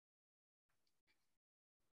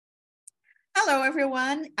Hello,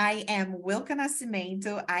 everyone. I am Wilka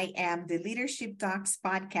Nascimento. I am the Leadership Talks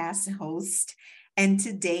podcast host. And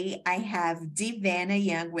today I have DeVanna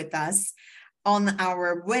Young with us on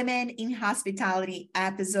our Women in Hospitality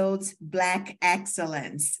episodes, Black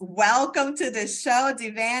Excellence. Welcome to the show,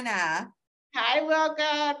 DeVanna. Hi,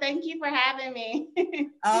 Wilka. Thank you for having me.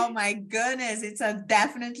 Oh my goodness, it's a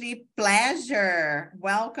definitely pleasure.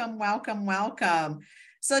 Welcome, welcome, welcome.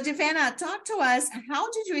 So, DeVanna, talk to us.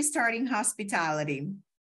 How did you start in hospitality?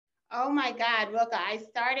 Oh my God, Wilka, I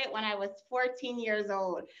started when I was 14 years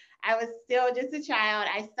old. I was still just a child.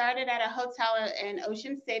 I started at a hotel in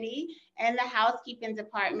Ocean City in the housekeeping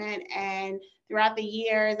department. And throughout the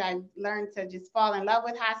years, I learned to just fall in love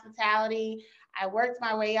with hospitality. I worked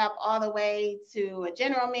my way up all the way to a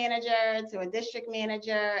general manager, to a district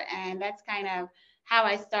manager. And that's kind of how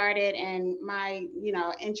I started and my,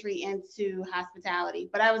 entry into hospitality.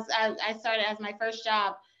 But I started as my first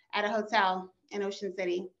job at a hotel in Ocean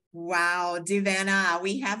City. Wow, DeVanna,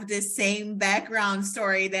 we have the same background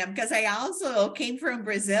story then, because I also came from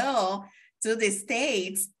Brazil to the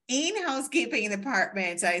States in housekeeping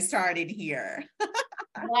departments. I started here.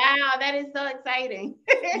 Wow, that is so exciting.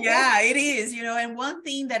 Yeah, it is, and one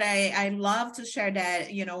thing that I love to share that,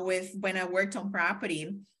 with when I worked on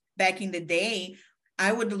property back in the day,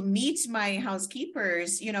 I would meet my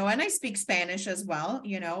housekeepers, and I speak Spanish as well,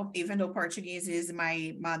 even though Portuguese is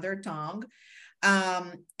my mother tongue.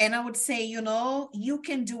 And I would say, you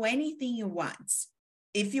can do anything you want.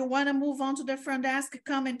 If you want to move on to the front desk,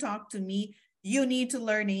 come and talk to me. You need to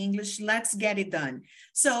learn English. Let's get it done.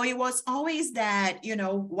 So it was always that,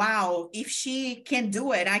 wow, if she can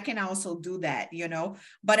do it, I can also do that,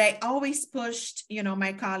 but I always pushed,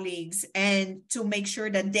 my colleagues and to make sure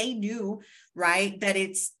that they knew, right, that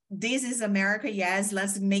this is America. Yes,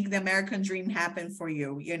 let's make the American dream happen for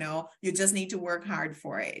you. You just need to work hard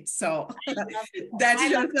for it. So that's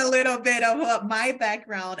just a little bit of my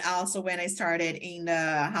background also when I started in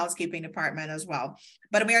the housekeeping department as well.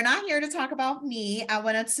 But we are not here to talk about me. I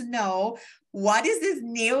wanted to know, what is this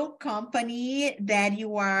new company that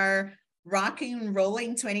you are rocking and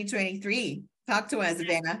rolling 2023? Talk to us,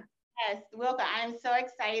 Vanna. Yes, Wilka, I'm so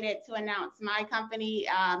excited to announce my company,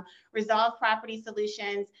 Resolve Property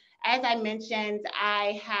Solutions. As I mentioned,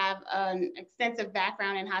 I have an extensive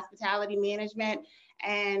background in hospitality management.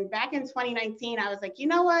 And back in 2019, I was like, you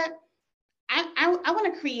know what? I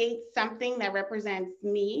want to create something that represents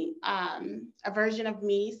me, a version of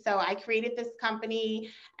me. So I created this company.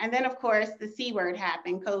 And then, of course, the C word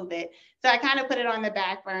happened, COVID. So I kind of put it on the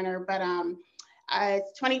back burner. But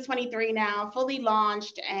it's 2023 now, fully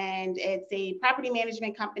launched, and it's a property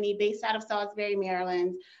management company based out of Salisbury,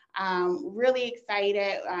 Maryland. Really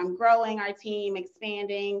excited, growing our team,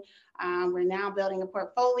 expanding. We're now building a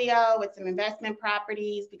portfolio with some investment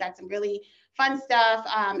properties. We got some really fun stuff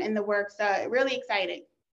in the works. So really excited.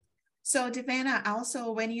 So, DeVanna,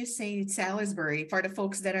 also when you say Salisbury, for the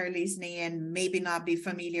folks that are listening and maybe not be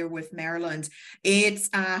familiar with Maryland, it's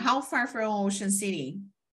how far from Ocean City?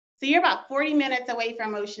 So you're about 40 minutes away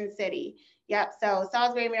from Ocean City. Yep. So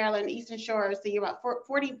Salisbury, Maryland, Eastern Shore. So you're about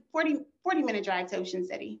 40-minute drive to Ocean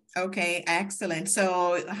City. Okay, excellent.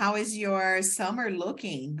 So how is your summer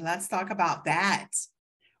looking? Let's talk about that.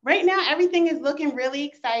 Right now, everything is looking really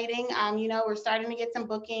exciting. We're starting to get some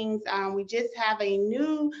bookings. We just have a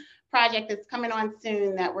new project that's coming on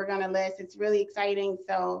soon that we're going to list. It's really exciting.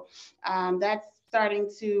 So that's starting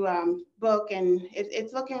to book, and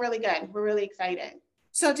it's looking really good. We're really excited.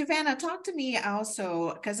 So, DeVanna, talk to me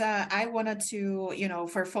also, because I wanted to,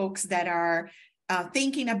 for folks that are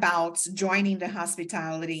thinking about joining the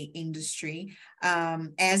hospitality industry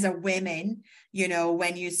as a woman,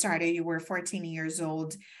 when you started, you were 14 years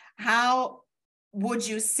old. How would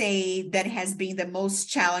you say that has been the most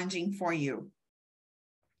challenging for you?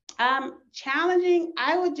 Challenging,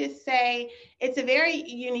 I would just say it's a very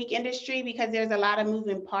unique industry because there's a lot of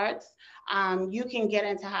moving parts. You can get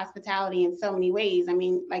into hospitality in so many ways. I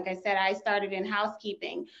mean, like I said, I started in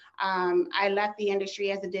housekeeping. I left the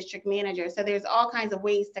industry as a district manager. So there's all kinds of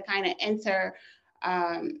ways to kind of enter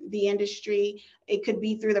the industry. It could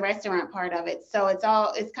be through the restaurant part of it. So it's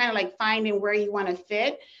kind of like finding where you want to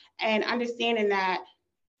fit and understanding that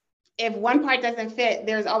if one part doesn't fit,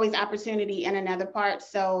 there's always opportunity in another part.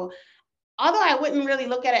 So although I wouldn't really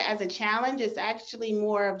look at it as a challenge, it's actually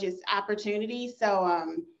more of just opportunity.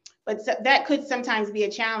 But that could sometimes be a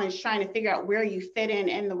challenge, trying to figure out where you fit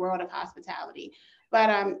in the world of hospitality.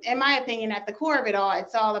 But in my opinion, at the core of it all,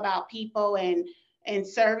 it's all about people and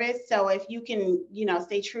service. So if you can,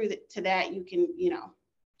 stay true to that, you can,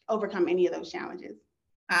 overcome any of those challenges.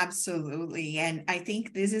 Absolutely. And I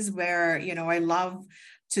think this is where, I love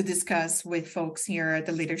to discuss with folks here at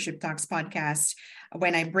the Leadership Talks podcast.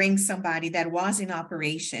 When I bring somebody that was in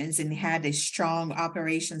operations and had a strong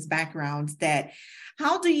operations background, that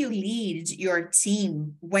how do you lead your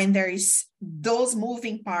team when there's those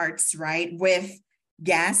moving parts, right? With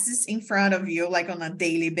guests in front of you, like on a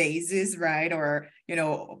daily basis, right? Or,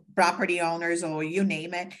 property owners, or you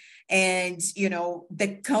name it. And,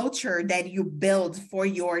 the culture that you build for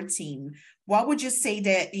your team. What would you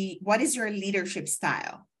say what is your leadership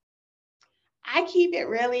style? I keep it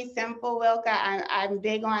really simple, Wilka. I'm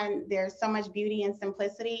big on there's so much beauty and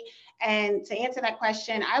simplicity. And to answer that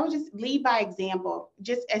question, I would just lead by example,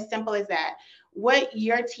 just as simple as that. What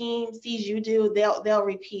your team sees you do, they'll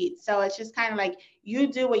repeat. So it's just kind of like you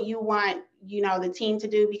do what you want, the team to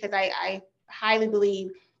do, because I highly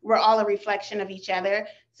believe we're all a reflection of each other.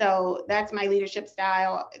 So that's my leadership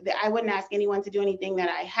style. I wouldn't ask anyone to do anything that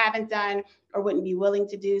I haven't done or wouldn't be willing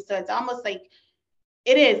to do. So it's almost like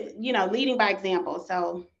it is, leading by example.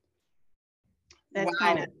 So that's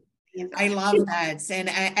kind Wow. of the I answer. love that. And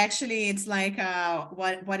actually, it's like,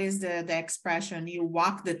 what is the expression? You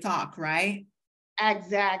walk the talk, right?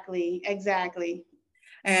 Exactly.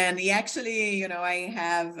 And actually, I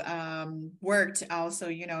have worked also,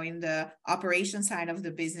 in the operation side of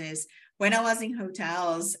the business. When I was in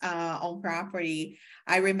hotels on property,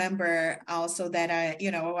 I remember also that I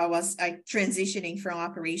was transitioning from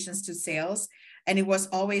operations to sales. And it was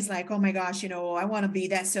always like, oh my gosh, I want to be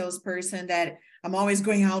that salesperson that I'm always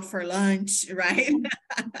going out for lunch, right?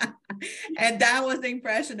 And that was the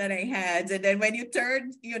impression that I had. And then when you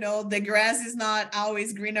turn, the grass is not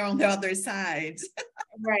always greener on the other side.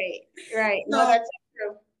 Right. No, So, that's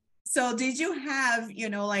true. so did you have,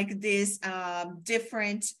 like this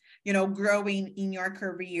different, growing in your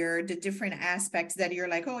career, the different aspects that you're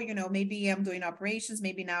like, oh, maybe I'm doing operations,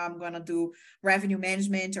 maybe now I'm going to do revenue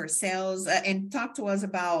management or sales, and talk to us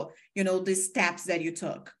about, the steps that you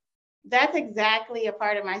took. That's exactly a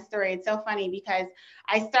part of my story. It's so funny because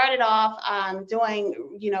I started off doing,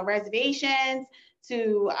 reservations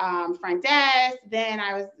to front desk. Then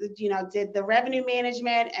I was, did the revenue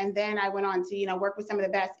management, and then I went on to, work with some of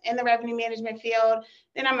the best in the revenue management field.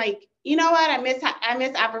 Then I'm like, you know what? I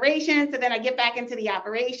miss operations. So then I get back into the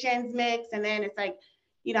operations mix, and then it's like,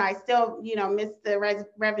 I still, miss the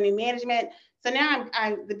revenue management. So now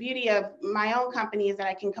I'm the beauty of my own company is that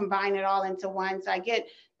I can combine it all into one. So I get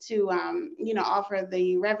to offer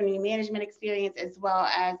the revenue management experience as well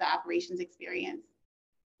as the operations experience.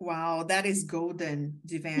 Wow, that is golden,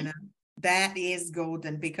 DeVanna. That is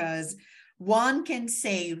golden because one can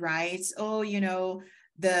say, right? Oh,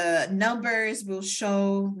 the numbers will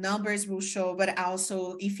show, but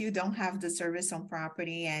also if you don't have the service on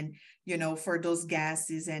property and, for those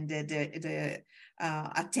guests and the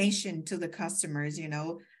attention to the customers,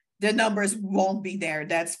 the numbers won't be there.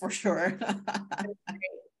 That's for sure.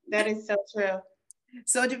 That is so true.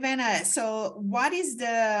 So, DeVanna, so what is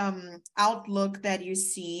the outlook that you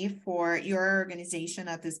see for your organization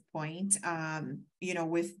at this point?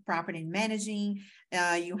 With property managing,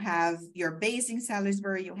 you have your base in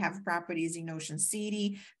Salisbury, you have properties in Ocean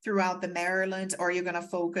City, throughout the Maryland, or you're going to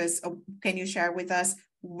focus, can you share with us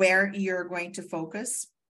where you're going to focus?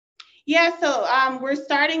 Yeah, so we're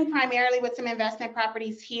starting primarily with some investment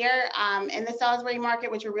properties here in the Salisbury market,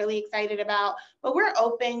 which we're really excited about. But we're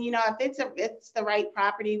open, if it's the right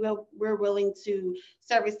property, we're willing to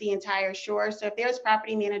service the entire shore. So if there's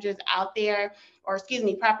property managers out there, or excuse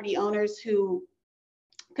me, property owners who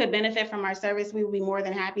could benefit from our service, we would be more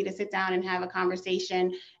than happy to sit down and have a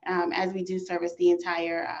conversation as we do service the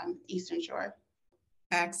entire Eastern Shore.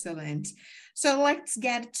 Excellent. So let's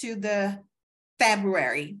get to the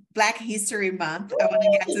February, Black History Month. I want to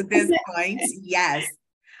get to this point. Yes.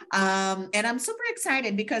 And I'm super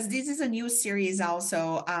excited because this is a new series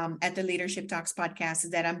also at the Leadership Talks podcast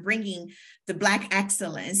that I'm bringing the Black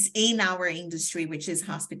excellence in our industry, which is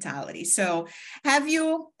hospitality. So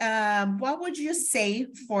what would you say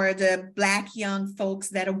for the Black young folks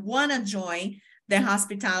that want to join the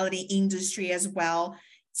hospitality industry as well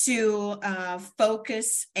to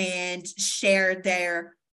focus and share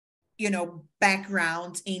their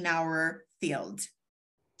background in our field?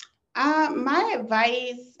 My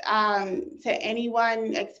advice to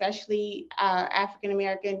anyone, especially African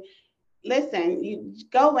American, listen, you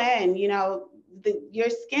go in, your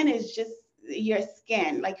skin is just your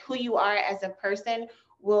skin. Like who you are as a person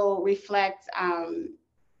will reflect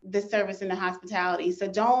the service and the hospitality. So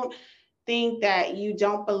don't think that you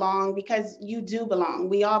don't belong, because you do belong.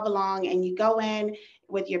 We all belong, and you go in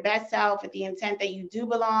with your best self, with the intent that you do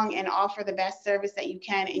belong, and offer the best service that you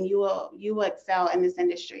can, and you will excel in this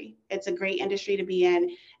industry. It's a great industry to be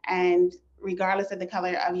in, and regardless of the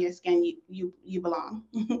color of your skin, you belong.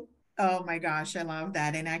 Oh my gosh, I love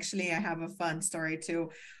that. And actually, I have a fun story too.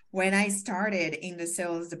 When I started in the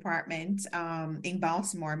sales department in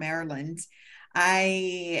Baltimore, Maryland,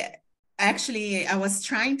 I I was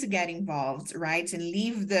trying to get involved, right, and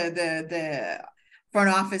leave the front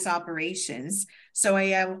office operations. So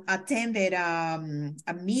I attended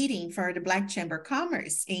a meeting for the Black Chamber of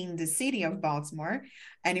Commerce in the city of Baltimore,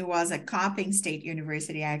 and it was at Coppin State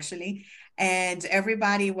University actually. And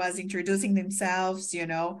everybody was introducing themselves,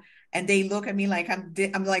 and they look at me like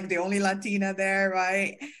I'm like the only Latina there,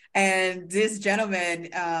 right? And this gentleman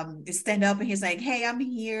stand up and he's like, "Hey, I'm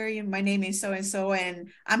here. My name is so and so,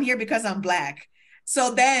 and I'm here because I'm Black."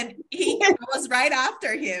 So then I was right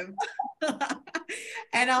after him.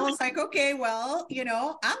 And I was like, okay, well,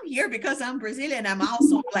 I'm here because I'm Brazilian. I'm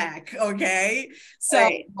also Black. Okay. So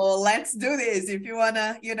Right. well, let's do this. If you want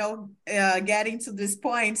to, get into this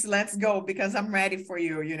point, let's go because I'm ready for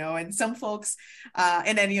you, and some folks,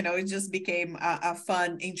 and then, it just became a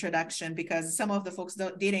fun introduction because some of the folks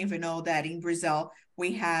didn't even know that in Brazil,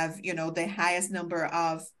 we have, the highest number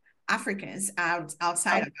of Africans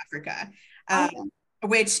outside of Africa. Awesome.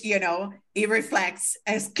 Which it reflects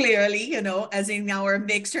as clearly as in our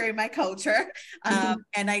mixture in my culture,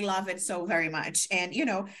 and I love it so very much. And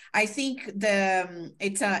I think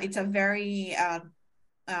it's a very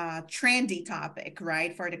trendy topic,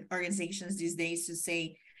 right, for the organizations these days to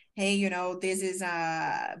say, hey, this is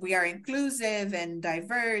we are inclusive and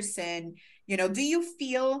diverse. And do you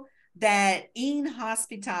feel that in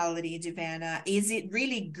hospitality, DeVanna, is it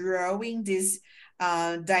really growing this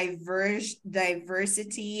diversity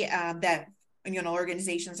that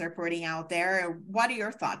organizations are putting out there? What are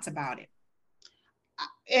your thoughts about it?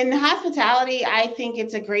 In hospitality, I think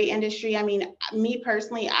it's a great industry. I mean, me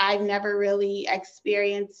personally, I've never really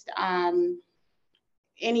experienced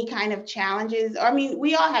any kind of challenges. I mean,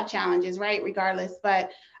 we all have challenges, right? Regardless,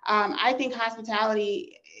 but I think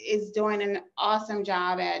hospitality is doing an awesome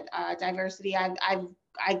job at diversity.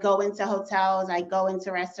 I go into hotels, I go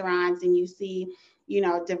into restaurants, and you see,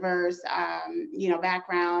 diverse,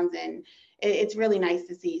 backgrounds, and it's really nice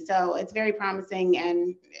to see. So it's very promising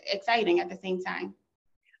and exciting at the same time.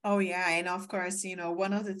 Oh yeah, and of course,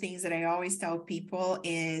 one of the things that I always tell people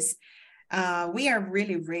is we are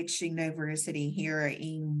really rich in diversity here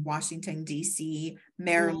in Washington, D.C.,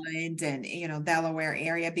 Maryland, and Delaware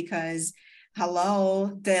area because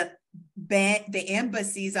hello, the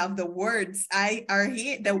embassies of the words are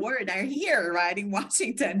here, the word are here, right, in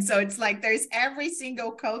Washington. So it's like there's every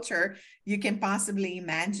single culture you can possibly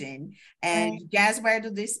imagine. And Right. guess where do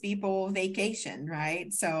these people vacation,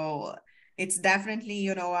 right? So it's definitely,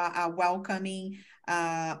 a welcoming,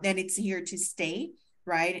 and it's here to stay,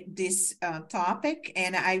 right? This topic.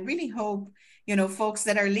 And I really hope, folks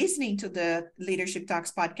that are listening to the Leadership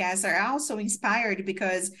Talks podcast are also inspired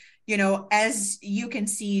because, as you can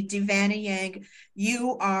see, DeVanna Yang,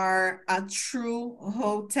 you are a true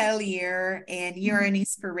hotelier and you're an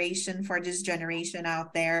inspiration for this generation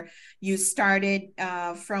out there. You started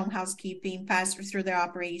from housekeeping, passed through the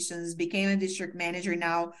operations, became a district manager.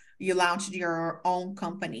 Now you launched your own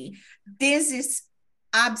company. This is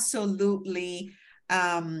absolutely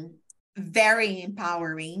very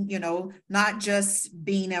empowering, not just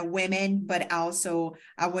being a woman, but also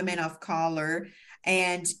a woman of color.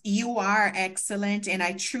 And you are excellent. And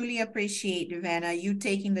I truly appreciate, DeVanna, you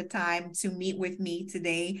taking the time to meet with me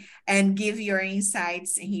today and give your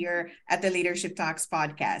insights here at the Leadership Talks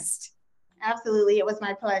podcast. Absolutely. It was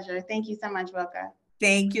my pleasure. Thank you so much, Wilka.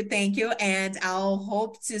 Thank you. Thank you. And I'll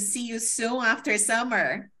hope to see you soon after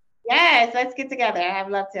summer. Yes, let's get together.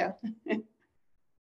 I'd love to.